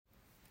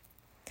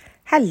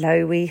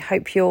Hello, we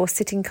hope you're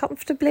sitting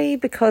comfortably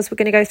because we're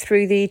going to go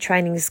through the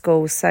training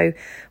school. So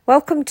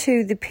welcome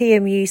to the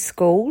PMU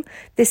School.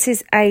 This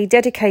is a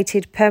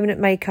dedicated permanent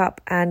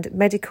makeup and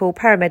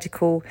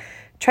paramedical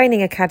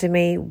training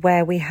academy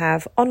where we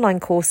have online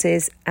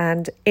courses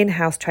and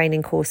in-house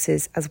training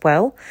courses as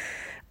well.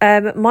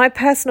 My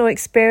personal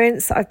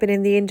experience, I've been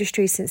in the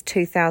industry since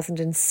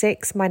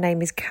 2006. My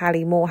name is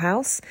Callie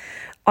Morehouse.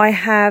 I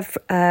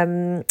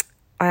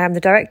am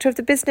the director of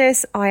the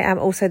business. I am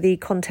also the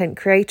content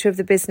creator of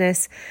the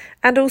business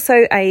and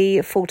also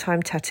a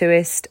full-time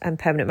tattooist and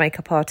permanent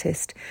makeup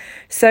artist.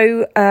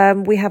 So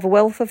we have a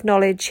wealth of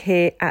knowledge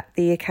here at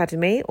the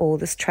academy or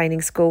this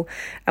training school,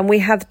 and we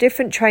have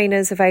different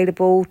trainers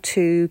available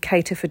to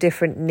cater for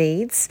different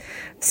needs.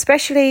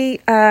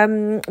 Especially,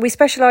 we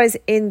specialise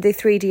in the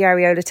 3D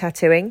areola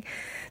tattooing.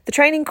 The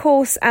training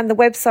course and the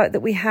website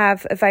that we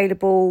have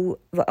available,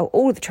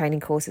 all of the training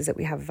courses that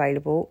we have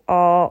available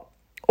are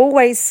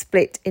always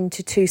split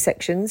into two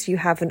sections. You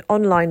have an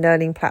online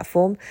learning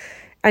platform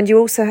and you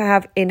also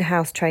have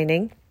in-house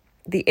training.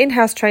 The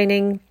in-house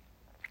training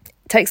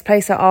takes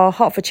place at our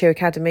Hertfordshire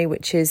Academy,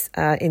 which is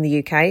in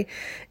the UK.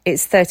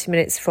 It's 30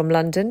 minutes from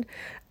London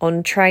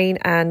on train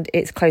and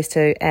it's close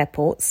to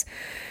airports.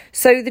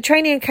 So the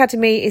training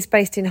academy is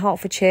based in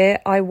Hertfordshire.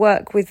 I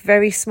work with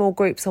very small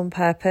groups on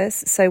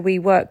purpose. So we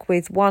work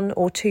with 1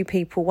 or 2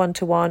 people,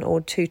 1-to-1 or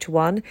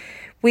 2-to-1.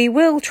 We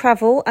will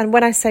travel. And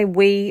when I say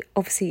we,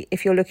 obviously,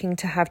 if you're looking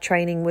to have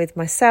training with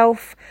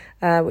myself,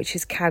 which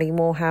is Callie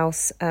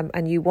Morehouse,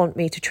 and you want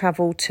me to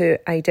travel to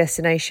a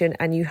destination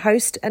and you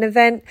host an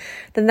event,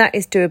 then that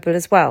is doable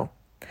as well.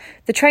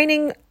 The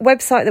training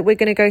website that we're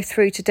going to go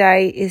through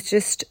today is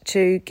just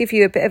to give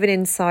you a bit of an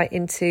insight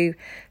into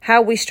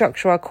how we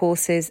structure our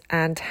courses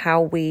and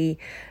how we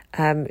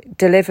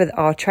deliver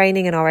our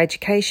training and our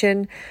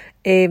education,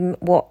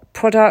 what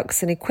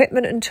products and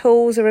equipment and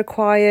tools are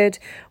required,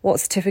 what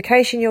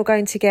certification you're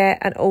going to get,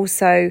 and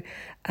also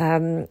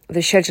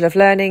the schedule of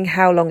learning,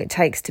 how long it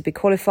takes to be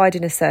qualified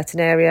in a certain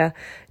area,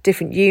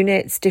 different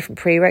units, different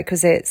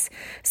prerequisites.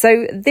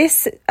 So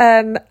this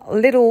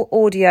little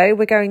audio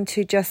we're going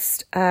to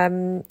just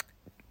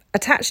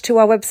attach to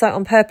our website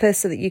on purpose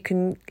so that you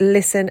can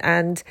listen,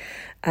 and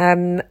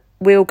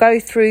we'll go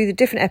through the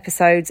different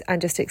episodes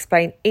and just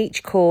explain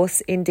each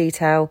course in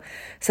detail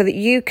so that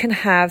you can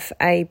have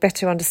a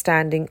better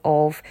understanding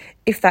of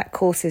if that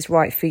course is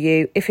right for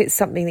you, if it's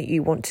something that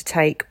you want to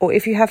take, or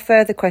if you have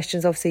further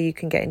questions, obviously you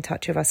can get in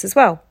touch with us as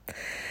well.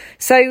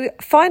 So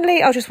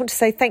finally, I just want to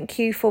say thank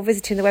you for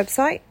visiting the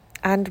website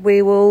and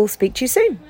we will speak to you soon.